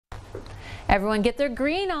Everyone get their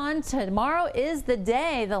green on. Tomorrow is the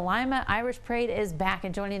day. The Lima Irish Parade is back,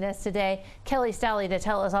 and joining us today, Kelly Stalley, to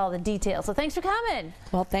tell us all the details. So thanks for coming.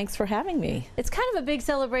 Well, thanks for having me. It's kind of a big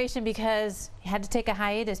celebration because you had to take a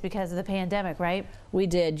hiatus because of the pandemic, right? We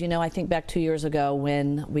did. You know, I think back 2 years ago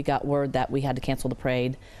when we got word that we had to cancel the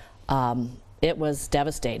parade, it was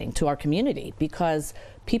devastating to our community because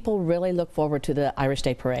people really look forward to the Irish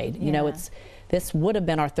Day Parade. Yeah. You know, this would have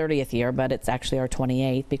been our 30th year, but it's actually our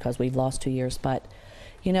 28th because we've lost 2 years. But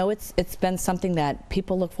you know, it's been something that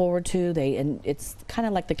people look forward to. And it's kind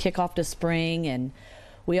of like the kickoff to spring, and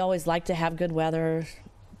we always like to have good weather.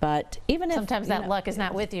 But even if sometimes that luck is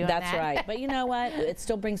not with you. That's right. But you know what? It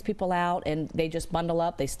still brings people out, and they just bundle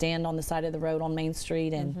up. They stand on the side of the road on Main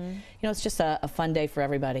Street, and you know, it's just a fun day for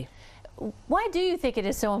everybody. Why do you think it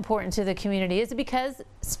is so important to the community? Is it because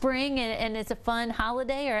spring and it's a fun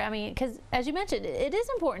holiday, or I mean, because as you mentioned, it is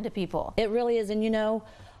important to people. It really is, and you know,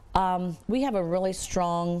 we have a really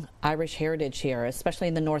strong Irish heritage here, especially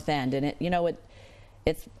in the North End, and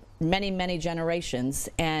it's many generations,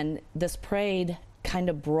 and this parade kind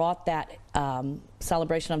of brought that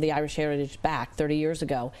celebration of the Irish heritage back 30 years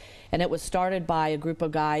ago, and it was started by a group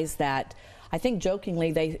of guys that I think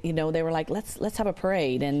jokingly they were like, let's have a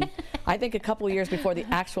parade, and I think a couple years before the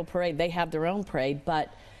actual parade they have their own parade.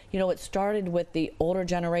 But you know, it started with the older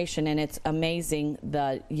generation, and it's amazing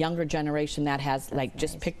the younger generation that has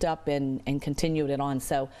just picked up and continued it on.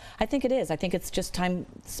 So I think it is. I think it's just time.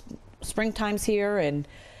 Springtime's here, and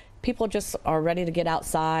people just are ready to get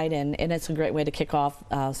outside, and it's a great way to kick off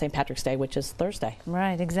St. Patrick's Day, which is Thursday.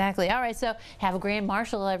 Right, exactly. All right, so have a Grand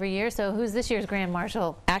Marshal every year. So who's this year's Grand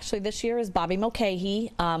Marshal? Actually, this year is Bobby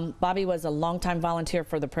Mulcahy. Bobby was a longtime volunteer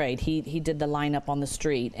for the parade. He did the lineup on the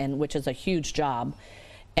street, and which is a huge job.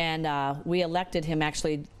 And we elected him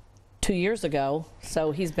actually 2 years ago,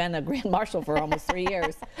 so he's been a Grand Marshal for almost 3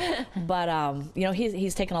 years. But you know,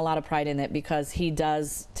 he's taken a lot of pride in it because he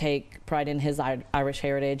does take pride in his Irish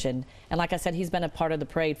heritage, and like I said, he's been a part of the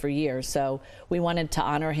parade for years. So we wanted to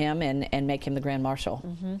honor him and make him the Grand Marshal.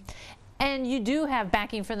 And you do have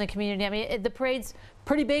backing from the community. I mean, the parade's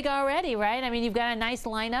pretty big already, right? I mean, you've got a nice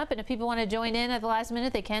lineup, and if people want to join in at the last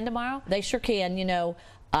minute, they can tomorrow? They sure can. You know,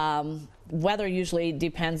 weather usually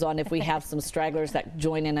depends on if we have some stragglers that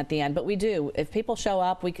join in at the end, but we do. If people show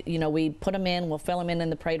up, we put them in, we'll fill them in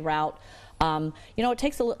the parade route. You know, it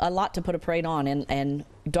takes a lot to put a parade on, and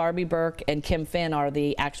Darby Burke and Kim Finn are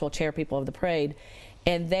the actual chair people of the parade,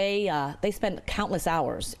 and they spend countless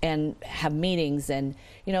hours and have meetings, and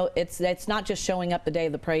you know, it's not just showing up the day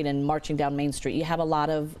of the parade and marching down Main Street. You have a lot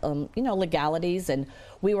of you know, legalities, and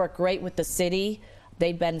we work great with the city.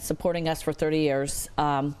 They've been supporting us for 30 years.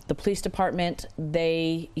 The police department,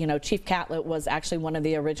 Chief Catlett was actually one of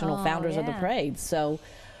the original founders of the parade. So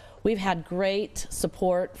we've had great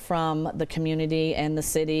support from the community and the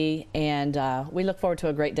city, and we look forward to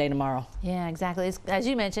a great day tomorrow. Yeah, exactly. As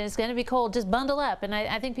you mentioned, it's going to be cold. Just bundle up, and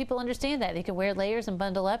I think people understand that. They can wear layers and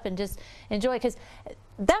bundle up and just enjoy, because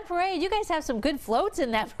that parade, you guys have some good floats in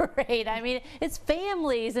that parade. I mean, it's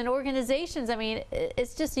families and organizations. I mean,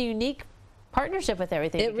 it's just a unique partnership with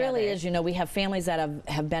everything. It really is. You know, we have families that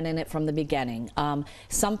have been in it from the beginning.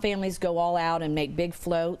 Some families go all out and make big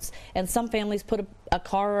floats, and some families put a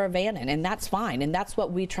car or a van in, and that's fine. And that's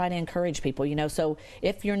what we try to encourage people, you know. So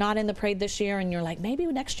if you're not in the parade this year and you're like, maybe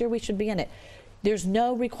next year we should be in it, there's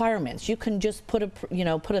no requirements. You can just put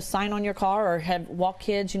a sign on your car or walk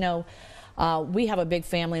kids, you know. We have a big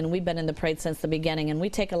family, and we've been in the parade since the beginning, and we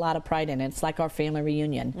take a lot of pride in it. It's like our family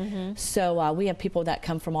reunion. So we have people that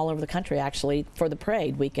come from all over the country actually for the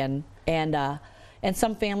parade weekend, and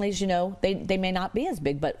some families, you know, they may not be as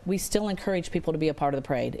big, but we still encourage people to be a part of the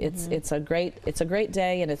parade. It's a great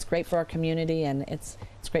day, and it's great for our community, and it's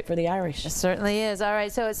great for the Irish. It certainly is. All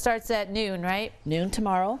right, so it starts at noon, right? Noon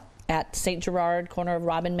tomorrow at St. Gerard, corner of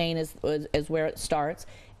Robin, Main is where it starts,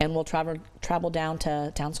 and we'll travel down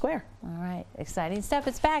to Town Square. All right, exciting stuff.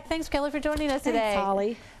 It's back. Thanks, Kelly, for joining us today. Thanks,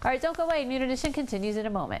 Holly. All right, don't go away. Noon Edition continues in a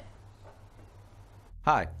moment.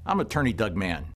 Hi, I'm attorney Doug Mann.